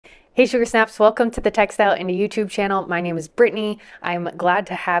Hey Sugar Snaps, welcome to the Textile Indie YouTube channel. My name is Brittany. I'm glad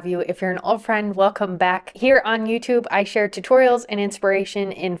to have you. If you're an old friend, welcome back. Here on YouTube, I share tutorials and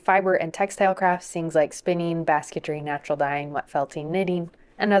inspiration in fiber and textile crafts, things like spinning, basketry, natural dyeing, wet felting, knitting,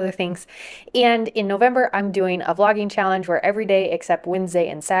 and other things. And in November, I'm doing a vlogging challenge where every day except Wednesday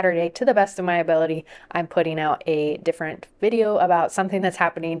and Saturday, to the best of my ability, I'm putting out a different video about something that's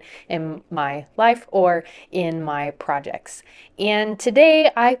happening in my life or in my projects. And today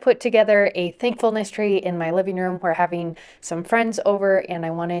I put together a thankfulness tree in my living room. We're having some friends over and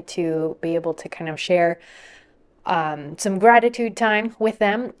I wanted to be able to kind of share some gratitude time with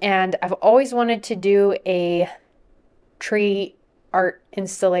them. And I've always wanted to do a tree art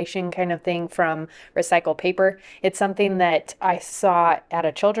installation kind of thing from recycled paper. It's something that I saw at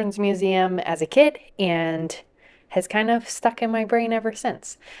a children's museum as a kid and has kind of stuck in my brain ever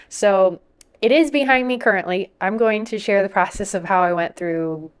since. So it is behind me currently. I'm going to share the process of how I went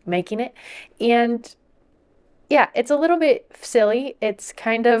through making it. And yeah, it's a little bit silly. It's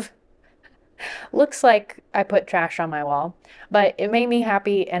kind of looks like I put trash on my wall, but it made me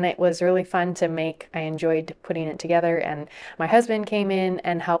happy and it was really fun to make. I enjoyed putting it together and my husband came in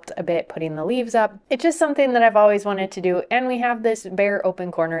and helped a bit putting the leaves up. It's just something that I've always wanted to do, and we have this bare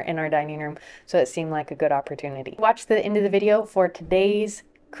open corner in our dining room, so it seemed like a good opportunity. Watch the end of the video for today's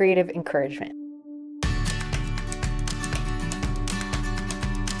creative encouragement.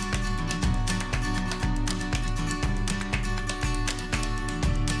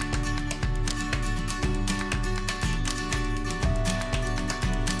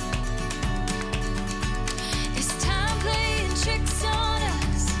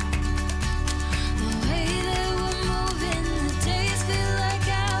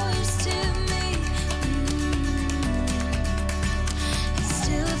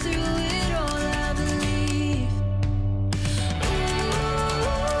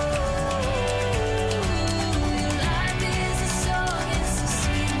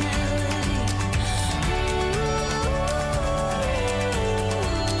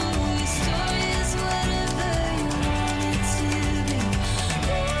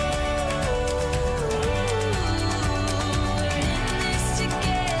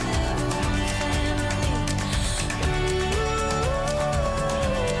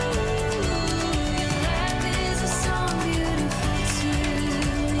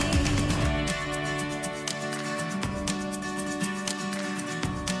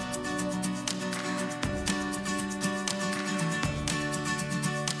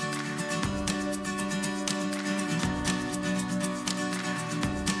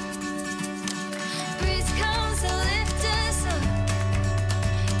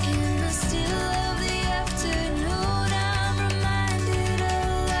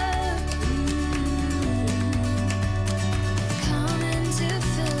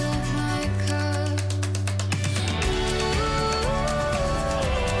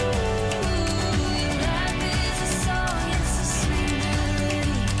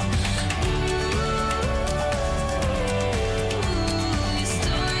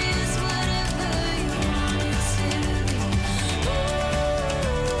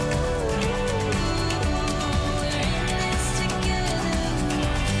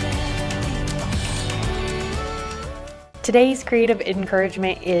 Today's creative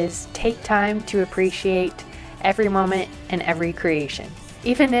encouragement is take time to appreciate every moment and every creation,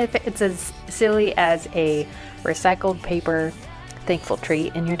 even if it's as silly as a recycled paper thankful tree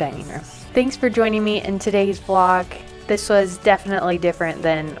in your dining room. Thanks for joining me in today's vlog. This was definitely different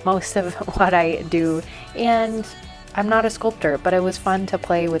than most of what I do, and I'm not a sculptor, but it was fun to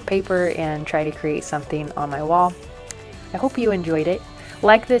play with paper and try to create something on my wall. I hope you enjoyed it.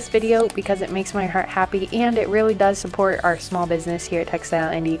 Like this video because it makes my heart happy and it really does support our small business here at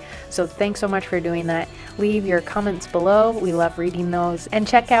Textile Indie. So thanks so much for doing that. Leave your comments below. We love reading those. And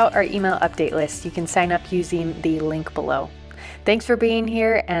check out our email update list. You can sign up using the link below. Thanks for being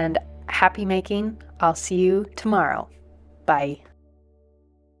here and happy making. I'll see you tomorrow. Bye.